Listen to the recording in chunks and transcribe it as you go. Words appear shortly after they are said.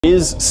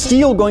Is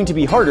steel going to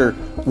be harder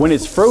when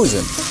it's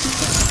frozen?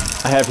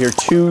 I have here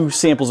two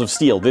samples of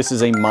steel. This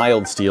is a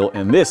mild steel,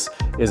 and this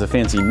is a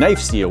fancy knife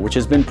steel, which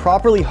has been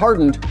properly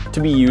hardened to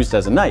be used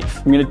as a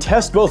knife. I'm gonna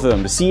test both of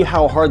them to see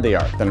how hard they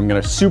are. Then I'm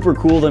gonna super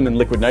cool them in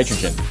liquid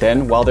nitrogen.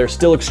 Then, while they're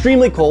still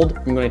extremely cold,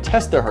 I'm gonna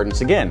test their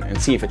hardness again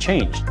and see if it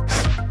changed.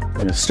 I'm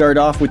gonna start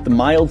off with the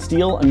mild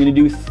steel. I'm gonna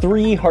do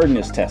 3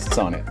 hardness tests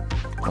on it.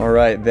 All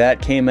right,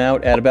 that came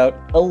out at about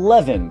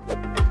 11.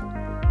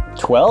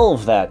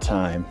 12 that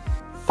time.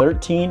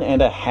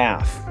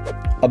 13.5.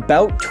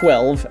 About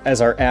 12 as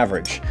our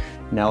average.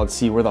 Now let's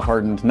see where the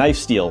hardened knife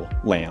steel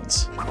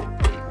lands.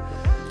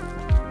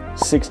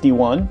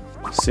 61,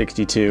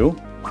 62,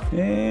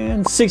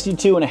 and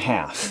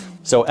 62.5.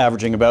 So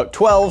averaging about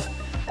 12,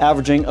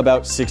 averaging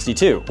about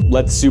 62.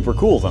 Let's super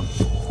cool them.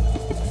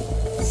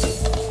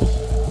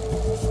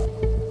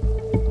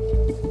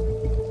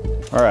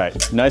 All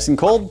right, nice and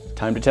cold,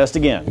 time to test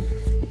again.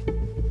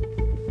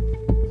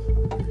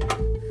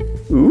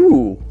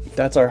 Ooh,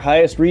 that's our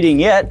highest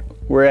reading yet.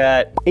 We're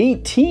at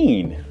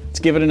 18. Let's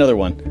give it another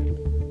one.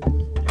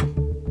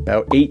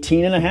 About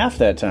 18.5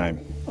 that time.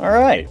 All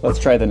right, let's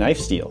try the knife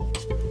steel.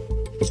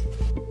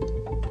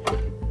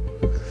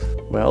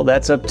 Well,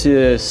 that's up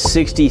to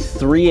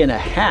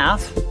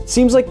 63.5.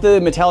 Seems like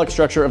the metallic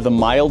structure of the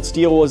mild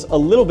steel was a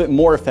little bit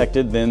more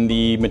affected than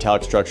the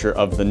metallic structure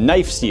of the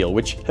knife steel,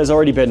 which has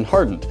already been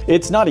hardened.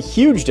 It's not a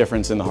huge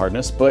difference in the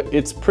hardness, but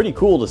it's pretty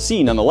cool to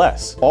see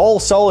nonetheless. All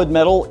solid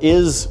metal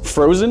is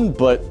frozen,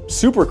 but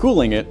super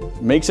cooling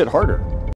it makes it harder.